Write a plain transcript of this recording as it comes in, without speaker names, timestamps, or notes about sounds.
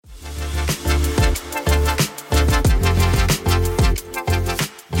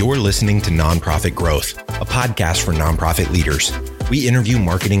You're listening to Nonprofit Growth, a podcast for nonprofit leaders. We interview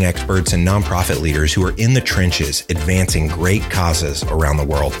marketing experts and nonprofit leaders who are in the trenches advancing great causes around the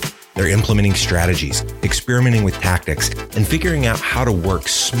world. They're implementing strategies, experimenting with tactics, and figuring out how to work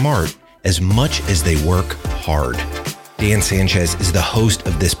smart as much as they work hard. Dan Sanchez is the host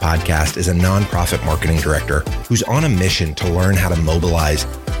of this podcast as a nonprofit marketing director who's on a mission to learn how to mobilize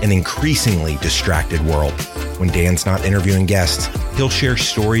an increasingly distracted world. When Dan's not interviewing guests, he'll share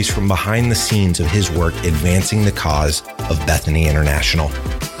stories from behind the scenes of his work advancing the cause of Bethany International.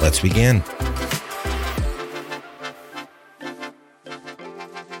 Let's begin.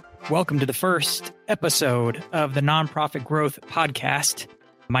 Welcome to the first episode of the Nonprofit Growth Podcast.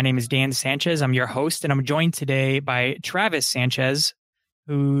 My name is Dan Sanchez. I'm your host, and I'm joined today by Travis Sanchez,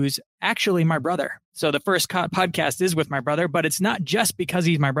 who's actually my brother. So the first podcast is with my brother, but it's not just because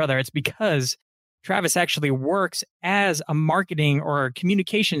he's my brother. It's because Travis actually works as a marketing or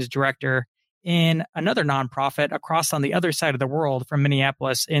communications director in another nonprofit across on the other side of the world from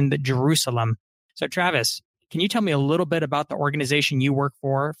Minneapolis in Jerusalem. So Travis, can you tell me a little bit about the organization you work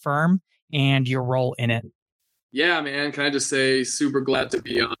for, FIRM, and your role in it? Yeah, man. Can I just say, super glad to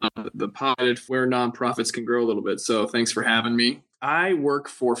be on the pod where nonprofits can grow a little bit. So thanks for having me. I work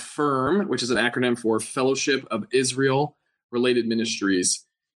for FIRM, which is an acronym for Fellowship of Israel Related Ministries.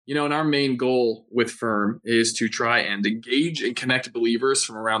 You know, and our main goal with FIRM is to try and engage and connect believers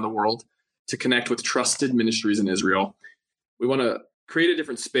from around the world to connect with trusted ministries in Israel. We want to create a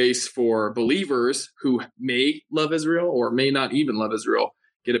different space for believers who may love Israel or may not even love Israel,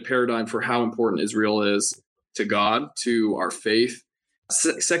 get a paradigm for how important Israel is to God, to our faith.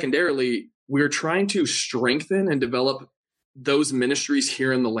 Secondarily, we're trying to strengthen and develop those ministries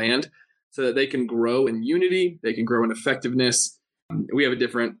here in the land so that they can grow in unity, they can grow in effectiveness. We have a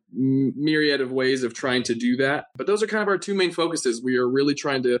different myriad of ways of trying to do that. But those are kind of our two main focuses. We are really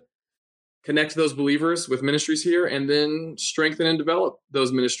trying to connect those believers with ministries here and then strengthen and develop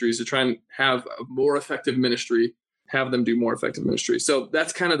those ministries to try and have a more effective ministry, have them do more effective ministry. So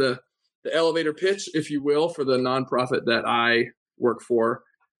that's kind of the elevator pitch, if you will, for the nonprofit that I work for.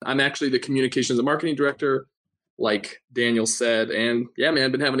 I'm actually the communications and marketing director, like Daniel said. And yeah,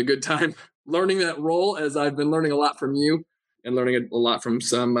 man, been having a good time learning that role as I've been learning a lot from you and learning a lot from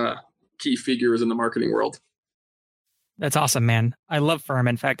some key figures in the marketing world. That's awesome, man. I love FIRM.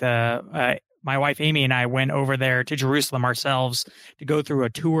 In fact, my wife, Amy, and I went over there to Jerusalem ourselves to go through a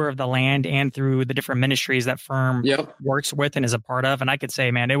tour of the land and through the different ministries that FIRM works with and is a part of. And I could say,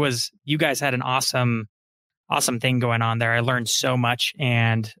 man, you guys had an awesome thing going on there. I learned so much,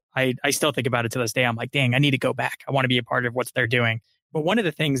 and I still think about it to this day. I'm like, dang, I need to go back. I want to be a part of what they're doing. But one of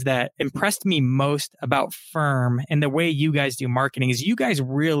the things that impressed me most about FIRM and the way you guys do marketing is you guys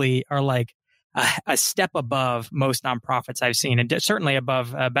really are like a step above most nonprofits I've seen, and certainly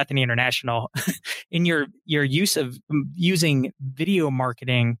above Bethany International in your use of using video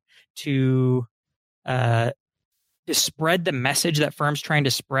marketing to spread the message that FIRM's trying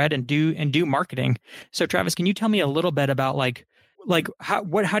to spread and do marketing. So Travis, can you tell me a little bit about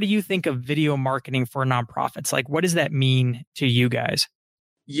how do you think of video marketing for nonprofits? Like, what does that mean to you guys?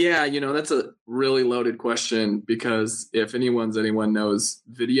 Yeah, that's a really loaded question because if anyone knows,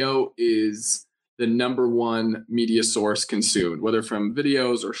 video is the number one media source consumed, whether from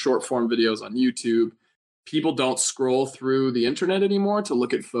videos or short form videos on YouTube. People don't scroll through the internet anymore to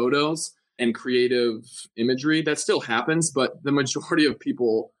look at photos and creative imagery. That still happens, but the majority of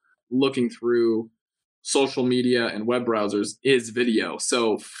people looking through social media and web browsers is video.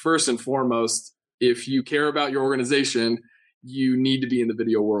 So first and foremost, if you care about your organization, you need to be in the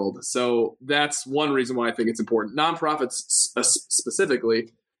video world. So that's one reason why I think it's important. Nonprofits specifically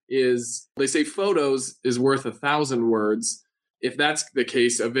is they say photos is worth 1,000 words. If that's the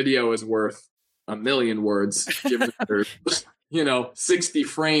case, a video is worth 1,000,000 words, given that there's, 60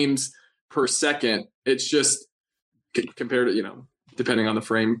 frames per second. It's just compared to, depending on the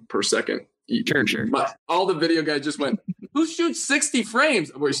frame per second. Sure. But all the video guys just went, who shoots 60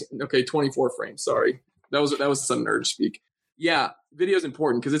 frames? Okay, 24 frames. Sorry. That was some nerd speak. Yeah, video is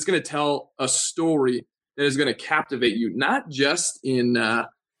important because it's going to tell a story that is going to captivate you, not just in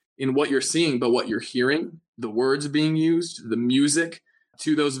what you're seeing, but what you're hearing, the words being used, the music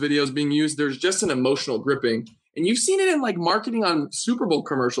to those videos being used. There's just an emotional gripping. And you've seen it in like marketing on Super Bowl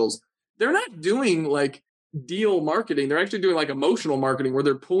commercials. They're not doing like deal marketing. They're actually doing like emotional marketing where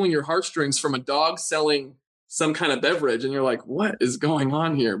they're pulling your heartstrings from a dog selling some kind of beverage. And you're like, what is going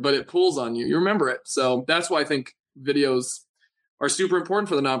on here? But it pulls on you. You remember it. So that's why I think videos are super important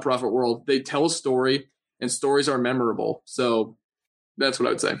for the nonprofit world. They tell a story and stories are memorable. So that's what I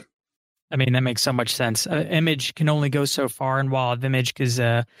would say. I mean, that makes so much sense. Image can only go so far, and while the image is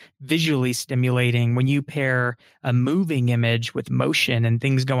visually stimulating, when you pair a moving image with motion and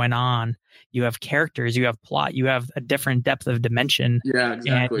things going on, you have characters, you have plot, you have a different depth of dimension. Yeah,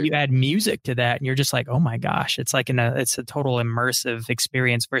 exactly. And you add music to that, and you're just like, oh my gosh, it's like it's a total immersive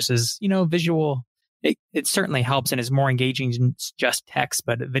experience versus, visual. It certainly helps and is more engaging than just text,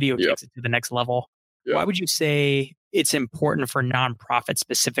 but video takes it to the next level. Yeah. Why would you say it's important for nonprofits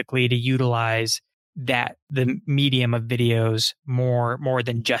specifically to utilize the medium of videos more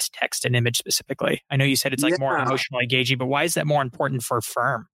than just text and image specifically? I know you said it's like more emotionally engaging, but why is that more important for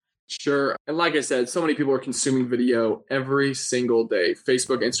FIRM? Sure. And like I said, so many people are consuming video every single day.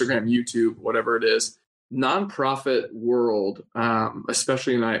 Facebook, Instagram, YouTube, whatever it is. Nonprofit world,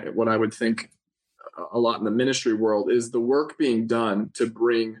 especially in what I would think a lot in the ministry world, is the work being done to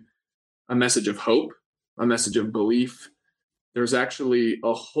bring a message of hope, a message of belief. There's actually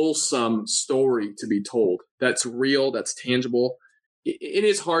a wholesome story to be told that's real, that's tangible. It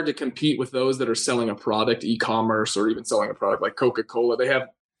is hard to compete with those that are selling a product, e-commerce, or even selling a product like Coca-Cola. They have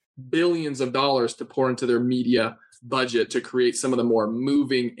billions of dollars to pour into their media budget to create some of the more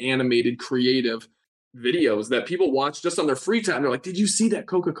moving, animated, creative videos that people watch just on their free time. They're like, did you see that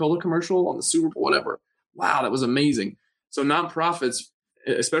Coca-Cola commercial on the Super Bowl? Whatever. Wow, that was amazing. So nonprofits,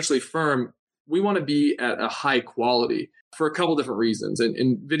 especially FIRM, we want to be at a high quality for a couple different reasons.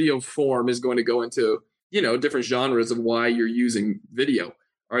 And video form is going to go into, different genres of why you're using video.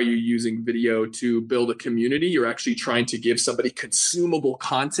 Are you using video to build a community? You're actually trying to give somebody consumable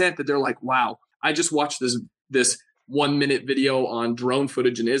content that they're like, wow, I just watched this 1 minute video on drone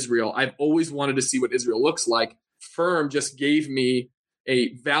footage in Israel. I've always wanted to see what Israel looks like. FIRM just gave me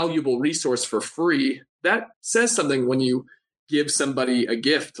a valuable resource for free. That says something when you give somebody a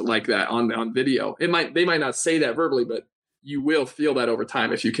gift like that on video. They might not say that verbally, but you will feel that over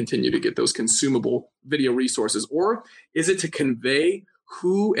time if you continue to get those consumable video resources. Or is it to convey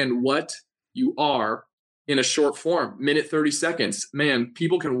who and what you are in a short form, minute, 30 seconds? Man,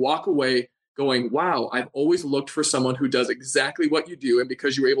 people can walk away going, wow, I've always looked for someone who does exactly what you do. And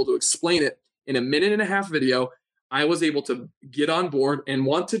because you were able to explain it in a minute and a half video, I was able to get on board and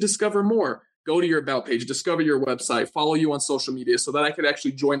want to discover more. Go to your About page, discover your website, follow you on social media so that I could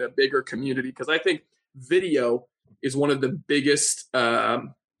actually join a bigger community. Because I think video is one of the biggest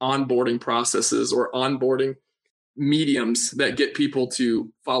onboarding processes or onboarding mediums that get people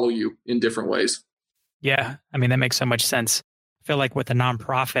to follow you in different ways. Yeah. I mean, that makes so much sense. I feel like with a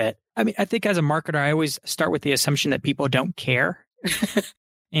nonprofit, I think as a marketer, I always start with the assumption that people don't care.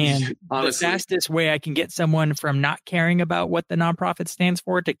 And honestly, the fastest way I can get someone from not caring about what the nonprofit stands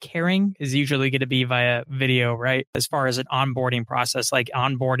for to caring is usually going to be via video, right? As far as an onboarding process, like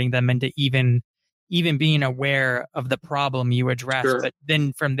onboarding them into even being aware of the problem you address, but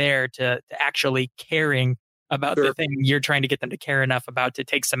then from there to actually caring about the thing you're trying to get them to care enough about to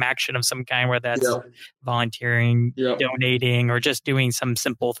take some action of some kind, whether that's volunteering, donating, or just doing some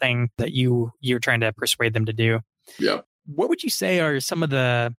simple thing that you're trying to persuade them to do. Yeah. What would you say are some of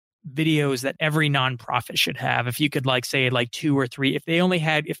the videos that every nonprofit should have? If you could say 2 or 3, if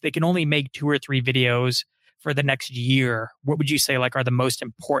they can only make 2 or 3 videos for the next year, what would you say are the most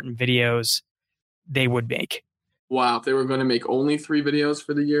important videos they would make? Wow. If they were going to make only 3 videos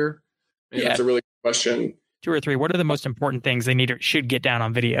for the year, that's a really good question. 2 or 3. What are the most important things they should get down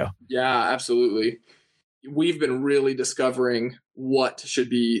on video? Yeah, absolutely. We've been really discovering what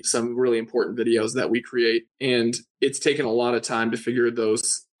should be some really important videos that we create. And it's taken a lot of time to figure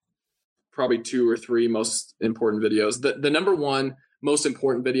those probably 2 or 3 most important videos. The number one most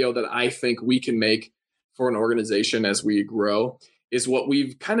important video that I think we can make for an organization as we grow is what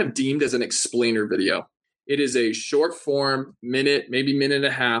we've kind of deemed as an explainer video. It is a short form, minute, maybe minute and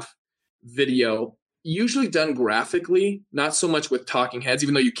a half video, usually done graphically, not so much with talking heads,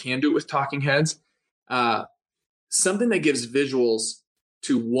 even though you can do it with talking heads. Something that gives visuals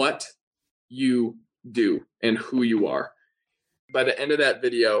to what you do and who you are. By the end of that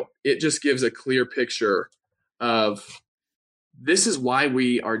video, it just gives a clear picture of this is why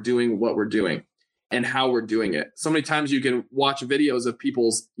we are doing what we're doing and how we're doing it. So many times you can watch videos of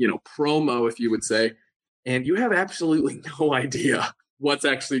people's, promo, if you would say, and you have absolutely no idea what's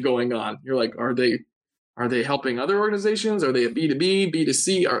actually going on. You're like, are they helping other organizations? Are they a B2B,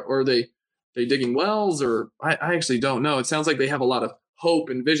 B2C? Or are they digging wells? Or I actually don't know. It sounds like they have a lot of hope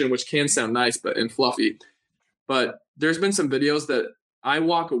and vision, which can sound nice and fluffy. But there's been some videos that I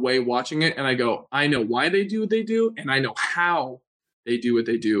walk away watching it and I go, I know why they do what they do, and I know how they do what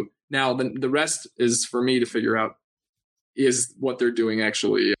they do. Now, the rest is for me to figure out, is what they're doing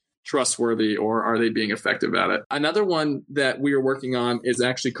actually trustworthy, or are they being effective at it? Another one that we are working on is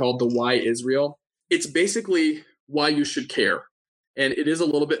actually called the Why Israel. It's basically why you should care. And it is a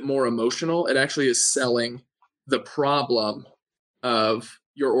little bit more emotional. It actually is selling the problem of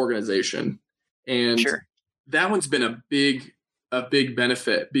your organization. And that one's been a big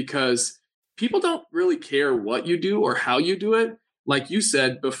benefit, because people don't really care what you do or how you do it, like you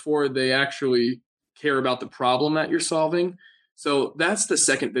said, before they actually care about the problem that you're solving. So that's the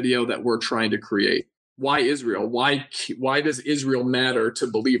second video that we're trying to create. Why Israel? Why does Israel matter to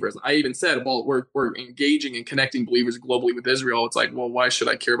believers? I even said, well, we're engaging and connecting believers globally with Israel. It's like, well, why should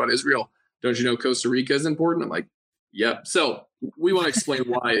I care about Israel? Don't you know Costa Rica is important? I'm like, yep. So we want to explain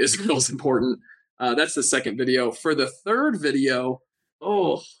why Israel is important. That's the second video. For the third video,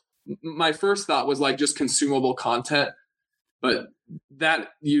 my first thought was like just consumable content, but that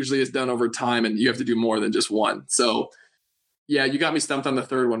usually is done over time and you have to do more than just one. So yeah, you got me stumped on the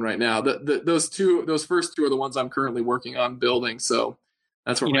third one right now. Those first two are the ones I'm currently working on building. So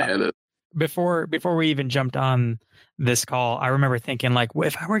that's where my head is. Before we even jumped on this call, I remember thinking like, well,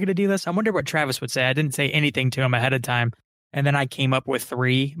 if I were going to do this, I wonder what Travis would say. I didn't say anything to him ahead of time. And then I came up with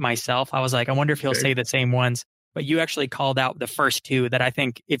 3 myself. I was like, I wonder if he'll say the same ones. But you actually called out the first 2 that I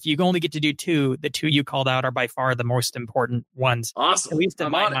think if you only get to do 2, the 2 you called out are by far the most important ones. Awesome. At least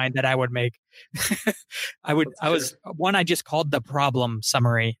in my mind that I would make. I just called the problem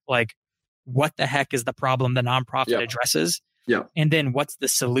summary. Like, what the heck is the problem the nonprofit addresses? Yeah. And then what's the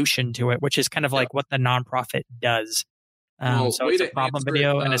solution to it, which is kind of like what the nonprofit does. So it's a problem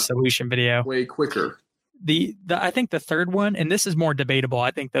video and a solution video. Way quicker. I think the third one, and this is more debatable.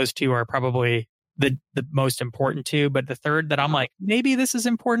 I think those 2 are probably the most important 2. But the third that I'm like, maybe this is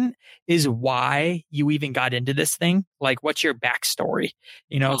important, is why you even got into this thing. Like, what's your backstory?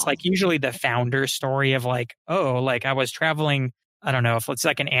 It's like usually the founder story of like, I was traveling. I don't know if it's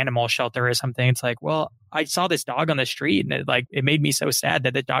like an animal shelter or something. It's like, well, I saw this dog on the street and it made me so sad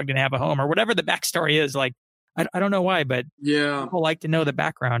that the dog didn't have a home, or whatever the backstory is. Like, I don't know why, but people like to know the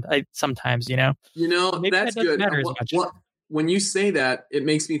background. Sometimes, maybe that's that good. Matter as much. When you say that, it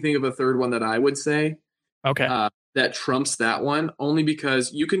makes me think of a third one that I would say. Okay. That trumps that one, only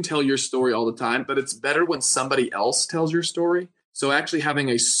because you can tell your story all the time, but it's better when somebody else tells your story. So actually having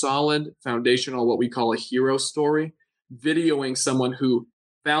a solid foundational, what we call a hero story, videoing someone who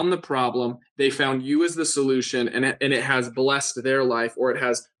found the problem, they found you as the solution, and it has blessed their life, or it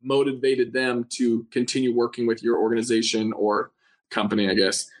has motivated them to continue working with your organization or company, I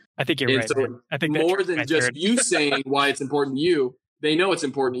guess. I think you're right. So I think more than just you saying why it's important to you, they know it's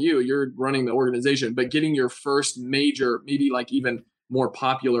important to you. You're running the organization, but getting your first major, maybe like even more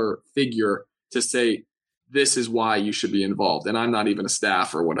popular figure to say, this is why you should be involved. And I'm not even a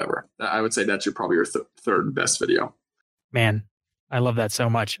staff or whatever. I would say that's probably your third best video. Man, I love that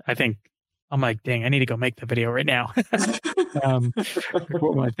so much. I think I'm like, dang, I need to go make the video right now. What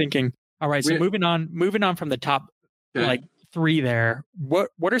am I thinking? All right. So moving on from the top, like 3 there, what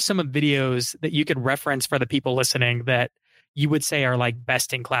are some of videos that you could reference for the people listening that you would say are like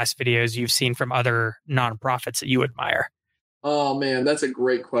best in class videos you've seen from other nonprofits that you admire? Oh man, that's a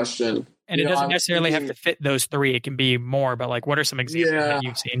great question. And it doesn't necessarily have to fit those 3. It can be more, but like, what are some examples that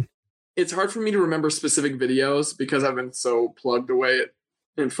you've seen? It's hard for me to remember specific videos because I've been so plugged away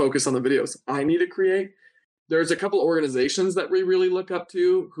and focused on the videos I need to create. There's a couple organizations that we really look up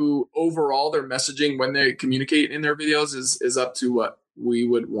to who overall their messaging when they communicate in their videos is up to what we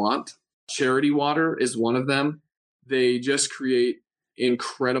would want. Charity Water is one of them. They just create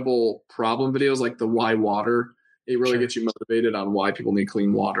incredible problem videos like the Why Water. It really gets you motivated on why people need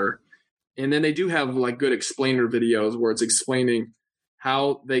clean water. And then they do have like good explainer videos where it's explaining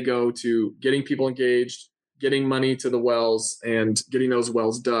how they go to getting people engaged, getting money to the wells, and getting those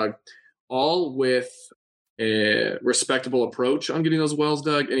wells dug, all with a respectable approach on getting those wells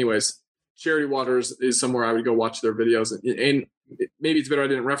dug. Anyways, Charity Waters is somewhere I would go watch their videos. And maybe it's better I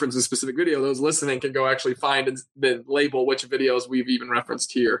didn't reference a specific video. Those listening can go actually find and then label which videos we've even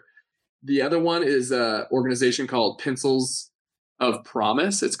referenced here. The other one is an organization called Pencils of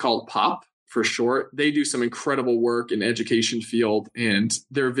Promise. It's called POP for short. They do some incredible work in education field, and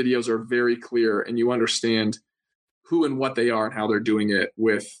their videos are very clear, and you understand who and what they are and how they're doing it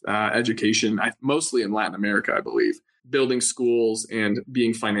with education, mostly in Latin America, I believe, building schools and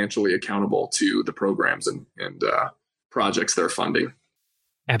being financially accountable to the programs and projects they're funding.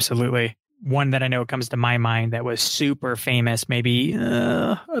 Absolutely. One that I know comes to my mind that was super famous, maybe,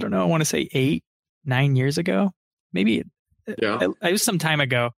 I don't know, I want to say 8-9 years ago. Maybe it was some time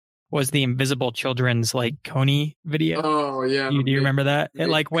ago, was the Invisible Children's like KONY video. Oh, yeah. Do you remember that? It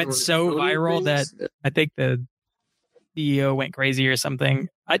like went so viral that I think CEO went crazy or something.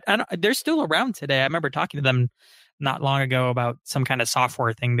 They're still around today. I remember talking to them not long ago about some kind of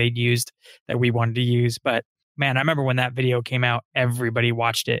software thing they'd used that we wanted to use. But man, I remember when that video came out, everybody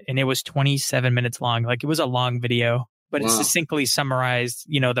watched it, and it was 27 minutes long. Like, it was a long video, but it succinctly summarized,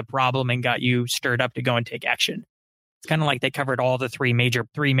 the problem and got you stirred up to go and take action. It's kind of like they covered all the three major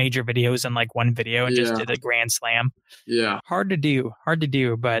videos in like one video and just did a grand slam. Yeah. Hard to do,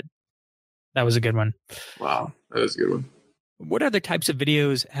 but that was a good one. Wow. That is a good one. What other types of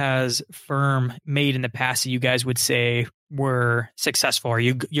videos has FIRM made in the past that you guys would say were successful, or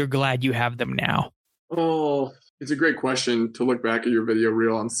you're glad you have them now? Oh, it's a great question to look back at your video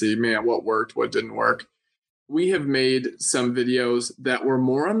reel and see, man, what worked, what didn't work. We have made some videos that were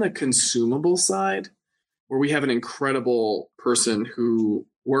more on the consumable side, where we have an incredible person who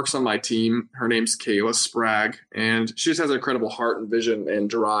works on my team. Her name's Kayla Sprague, and she just has an incredible heart and vision and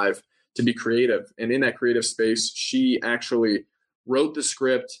drive to be creative. And in that creative space, she actually wrote the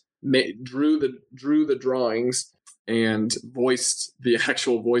script, drew the drawings, and voiced the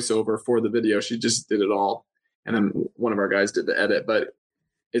actual voiceover for the video. She just did it all. And then one of our guys did the edit, but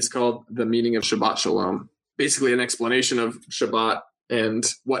it's called The Meaning of Shabbat Shalom. Basically an explanation of Shabbat and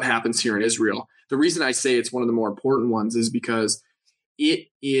what happens here in Israel. The reason I say it's one of the more important ones is because it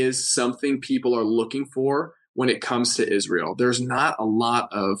is something people are looking for when it comes to Israel. There's not a lot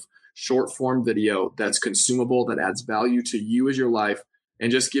of short form video that's consumable, that adds value to you as your life,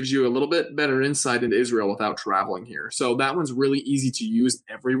 and just gives you a little bit better insight into Israel without traveling here. So that one's really easy to use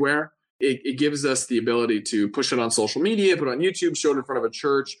everywhere. It gives us the ability to push it on social media, put it on YouTube, show it in front of a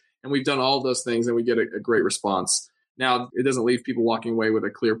church, and we've done all of those things, and we get a great response. Now, it doesn't leave people walking away with a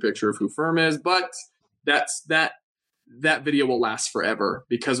clear picture of who FIRM is, but that video will last forever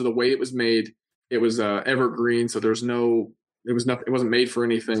because of the way it was made. It was evergreen, so it wasn't made for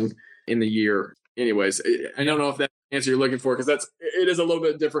anything in the year. Anyways, I don't know if that answer you're looking for, because it is a little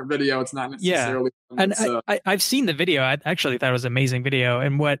bit different video. It's not necessarily. Yeah. And I've seen the video. I actually thought it was an amazing video,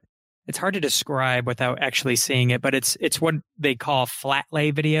 and it's hard to describe without actually seeing it, but it's what they call flat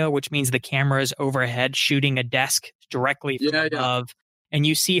lay video, which means the camera is overhead shooting a desk directly from above. Yeah. And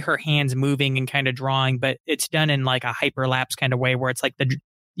you see her hands moving and kind of drawing, but it's done in like a hyperlapse kind of way where it's like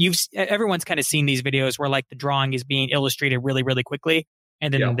everyone's kind of seen these videos where like the drawing is being illustrated really, really quickly.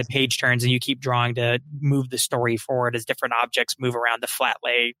 And then the page turns and you keep drawing to move the story forward as different objects move around the flat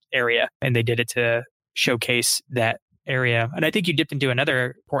lay area. And they did it to showcase that area. And I think you dipped into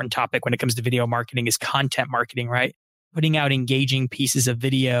another important topic when it comes to video marketing is content marketing, right? Putting out engaging pieces of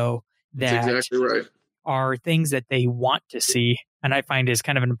video that That's exactly right. are things that they want to see. And I find is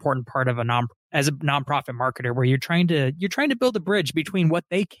kind of an important part of as a nonprofit marketer, where you're trying to build a bridge between what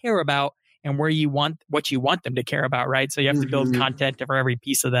they care about and what you want them to care about, right? So you have to build content for every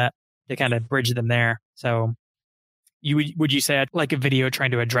piece of that to kind of bridge them there. So would you say like a video trying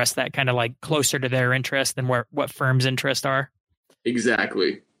to address that kind of like closer to their interest than what FIRM's interests are?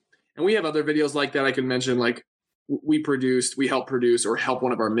 Exactly. And we have other videos like that I can mention, like we help produce or help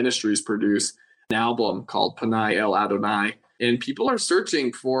one of our ministries produce an album called Panai El Adonai. And people are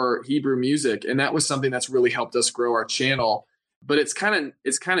searching for Hebrew music. And that was something that's really helped us grow our channel. But it's kind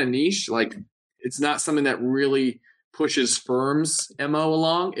of niche. Like, it's not something that really pushes FIRM's MO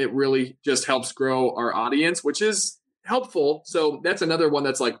along. It really just helps grow our audience, which is helpful. So that's another one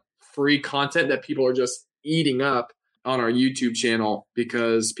that's like free content that people are just eating up on our YouTube channel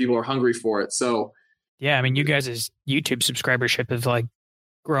because people are hungry for it. So yeah, I mean, you guys' YouTube subscribership has like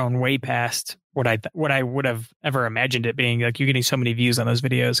grown way past what I would have ever imagined it being. Like, you're getting so many views on those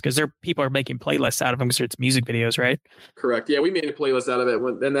videos because people are making playlists out of them because it's music videos, right? Correct. Yeah, we made a playlist out of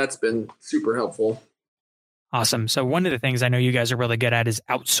it, and that's been super helpful. Awesome. So one of the things I know you guys are really good at is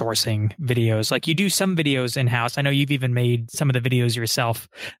outsourcing videos. Like, you do some videos in-house. I know you've even made some of the videos yourself.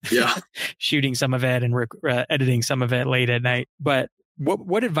 Yeah. Shooting some of it and editing some of it late at night. But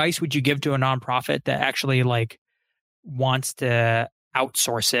what advice would you give to a nonprofit that actually like wants to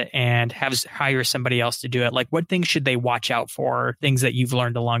outsource it and hire somebody else to do it? Like, what things should they watch out for, things that you've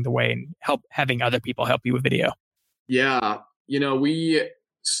learned along the way, and having other people help you with video? Yeah. We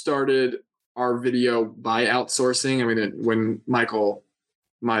started our video by outsourcing. I mean, when Michael,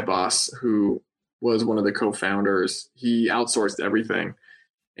 my boss, who was one of the co-founders, he outsourced everything.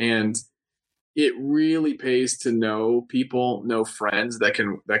 And it really pays to know people, know friends that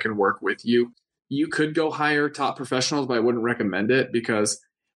can work with you. You could go hire top professionals, but I wouldn't recommend it, because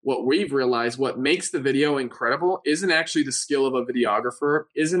what we've realized, what makes the video incredible isn't actually the skill of a videographer,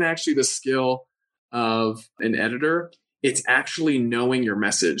 isn't actually the skill of an editor. It's actually knowing your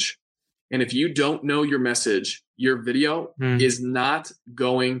message. And if you don't know your message, your video is not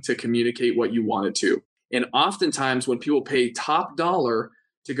going to communicate what you want it to. And oftentimes when people pay top dollar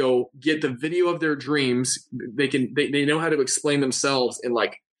to go get the video of their dreams, they know how to explain themselves in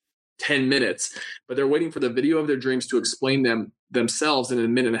like 10 minutes, but they're waiting for the video of their dreams to explain themselves in a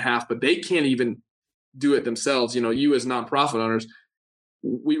minute and a half, but they can't even do it themselves. You know, you as nonprofit owners,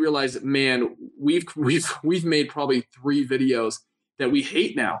 we realize that, man, we've made probably 3 videos that we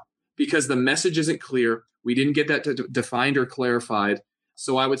hate now because the message isn't clear. We didn't get that defined or clarified.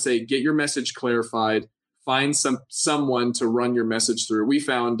 So I would say get your message clarified. Find someone to run your message through. We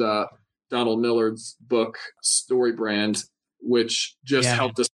found Donald Millard's book, Story Brand, which just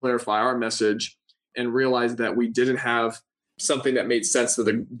helped us clarify our message and realize that we didn't have something that made sense to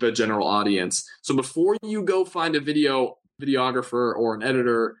the general audience. So before you go find a videographer or an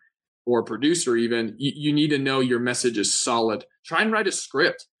editor or a producer even, you need to know your message is solid. Try and write a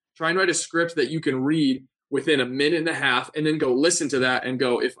script. Try and write a script that you can read within a minute and a half and then go listen to that and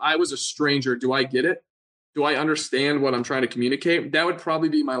go, if I was a stranger, do I get it? Do I understand what I'm trying to communicate? That would probably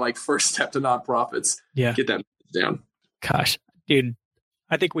be my first step to nonprofits. Yeah. Get that down. Gosh, dude,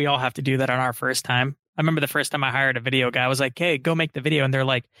 I think we all have to do that on our first time. I remember the first time I hired a video guy, I was like, hey, go make the video. And they're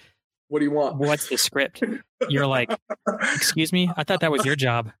like, what do you want? What's the script? You're like, excuse me? I thought that was your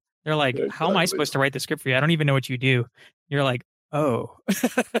job. They're like, how am I supposed to write the script for you? I don't even know what you do. You're like, oh.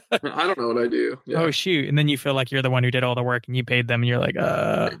 I don't know what I do. Yeah. Oh, shoot. And then you feel like you're the one who did all the work and you paid them. And you're like,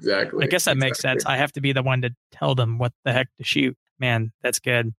 Exactly. I guess that makes sense. I have to be the one to tell them what the heck to shoot. Man, that's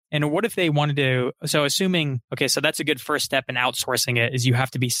good. And what if they wanted to, so assuming, okay, so that's a good first step in outsourcing it, is you have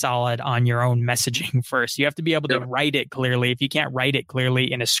to be solid on your own messaging first. You have to be able to write it clearly. If you can't write it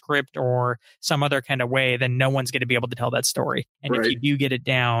clearly in a script or some other kind of way, then no one's going to be able to tell that story. And if you do get it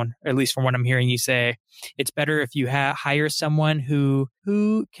down, or at least from what I'm hearing you say, it's better if you hire someone who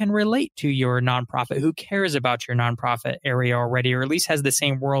can relate to your nonprofit, who cares about your nonprofit area already, or at least has the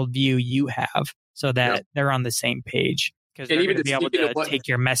same worldview you have, so that they're on the same page. Because they're going to be able to take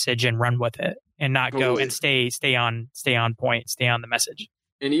your message and run with it and not go and stay on point, stay on the message.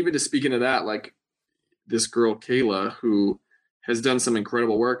 And even to speaking of that, like this girl, Kayla, who has done some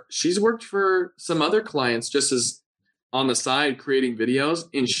incredible work. She's worked for some other clients just as on the side creating videos.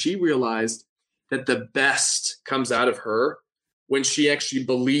 And she realized that the best comes out of her when she actually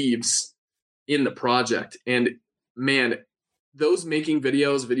believes in the project. And man, those making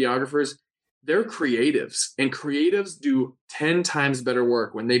videos, videographers, they're creatives, and creatives do 10 times better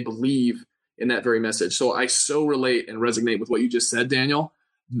work when they believe in that very message. So I so relate and resonate with what you just said, Daniel.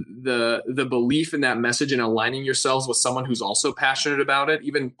 The belief in that message and aligning yourselves with someone who's also passionate about it,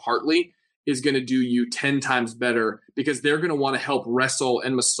 even partly, is going to do you 10 times better, because they're going to want to help wrestle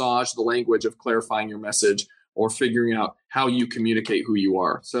and massage the language of clarifying your message or figuring out how you communicate who you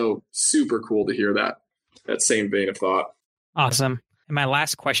are. So super cool to hear that same vein of thought. Awesome. And my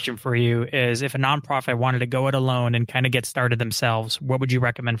last question for you is, if a nonprofit wanted to go it alone and kind of get started themselves, what would you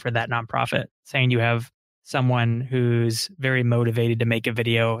recommend for that nonprofit? Saying you have someone who's very motivated to make a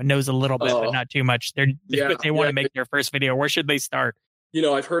video, knows a little bit, but not too much. They want to make their first video. Where should they start? You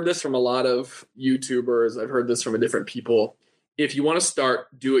know, I've heard this from a lot of YouTubers. I've heard this from different people. If you want to start,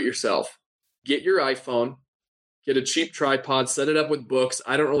 do it yourself. Get your iPhone, get a cheap tripod, set it up with books.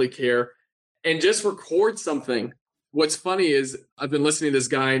 I don't really care. And just record something. What's funny is I've been listening to this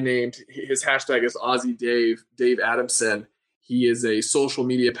guy named, his hashtag is Aussie Dave Adamson. He is a social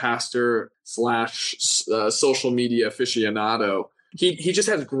media pastor / social media aficionado. He just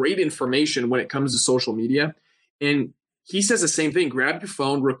has great information when it comes to social media. And he says the same thing. Grab your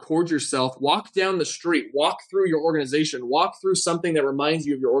phone, record yourself, walk down the street, walk through your organization, walk through something that reminds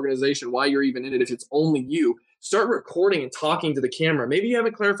you of your organization, why you're even in it. If it's only you, start recording and talking to the camera. Maybe you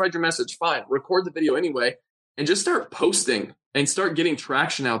haven't clarified your message. Fine. Record the video anyway. And just start posting and start getting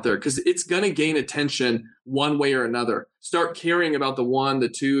traction out there, because it's going to gain attention one way or another. Start caring about the 1, the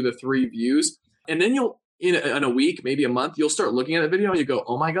 2, the 3 views. And then you'll, in a week, maybe a month, you'll start looking at the video and you go,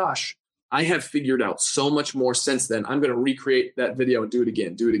 oh my gosh, I have figured out so much more since then. I'm going to recreate that video and do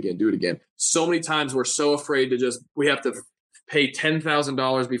it again. So many times we're so afraid to we have to pay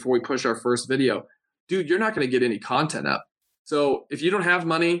 $10,000 before we push our first video. Dude, you're not going to get any content up. So if you don't have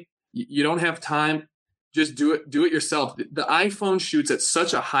money, you don't have time, just do it yourself. The iPhone shoots at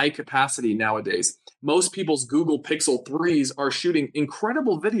such a high capacity nowadays. Most people's Google Pixel 3s are shooting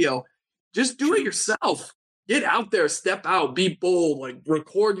incredible video. Just do it yourself. Get out there, step out, be bold,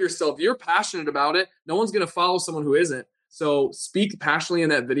 record yourself. You're passionate about it. No one's going to follow someone who isn't. So speak passionately in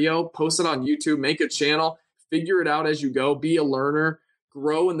that video, post it on YouTube, make a channel, figure it out as you go, be a learner,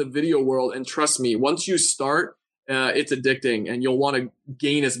 grow in the video world. And trust me, once you start, it's addicting, and you'll want to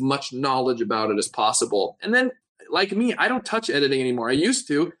gain as much knowledge about it as possible. And then, like me, I don't touch editing anymore. I used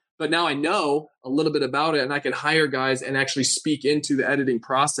to, but now I know a little bit about it and I can hire guys and actually speak into the editing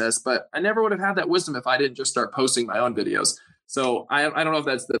process. But I never would have had that wisdom if I didn't just start posting my own videos. So I don't know if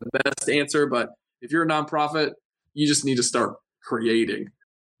that's the best answer, but if you're a nonprofit, you just need to start creating.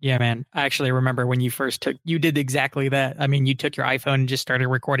 Yeah, man. I actually remember when you did exactly that. I mean, you took your iPhone and just started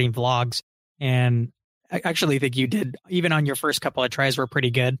recording vlogs. And I actually think you did, even on your first couple of tries, were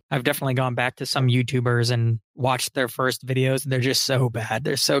pretty good. I've definitely gone back to some YouTubers and watched their first videos. They're just so bad.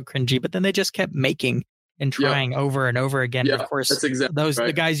 They're so cringy, but then they just kept making and trying over and over again. Yeah, of course, that's exactly right.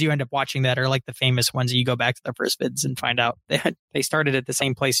 The guys you end up watching that are like the famous ones. You go back to their first vids and find out they started at the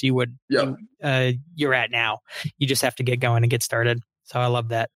same place you're at now. You just have to get going and get started. So I love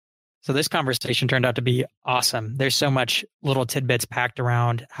that. So this conversation turned out to be awesome. There's so much little tidbits packed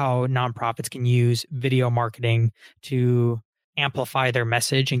around how nonprofits can use video marketing to amplify their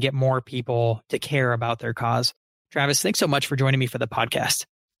message and get more people to care about their cause. Travis, thanks so much for joining me for the podcast.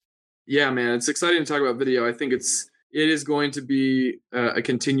 Yeah, man, it's exciting to talk about video. I think it is going to be a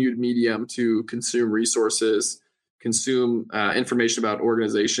continued medium to consume resources, consume information about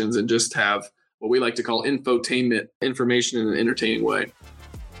organizations, and just have what we like to call infotainment, information in an entertaining way.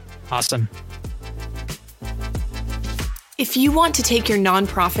 Awesome. If you want to take your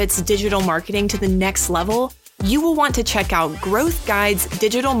nonprofit's digital marketing to the next level, you will want to check out Growth Guide's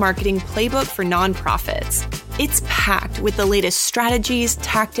Digital Marketing Playbook for Nonprofits. It's packed with the latest strategies,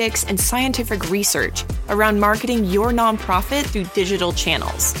 tactics, and scientific research around marketing your nonprofit through digital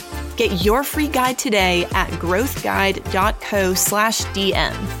channels. Get your free guide today at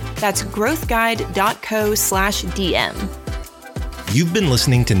growthguide.co/DM. That's growthguide.co/DM. You've been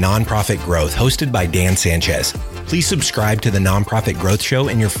listening to Nonprofit Growth, hosted by Dan Sanchez. Please subscribe to the Nonprofit Growth Show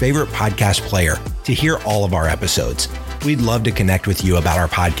in your favorite podcast player to hear all of our episodes. We'd love to connect with you about our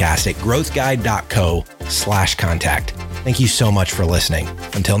podcast at growthguide.co/contact. Thank you so much for listening.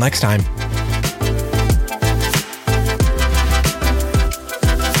 Until next time.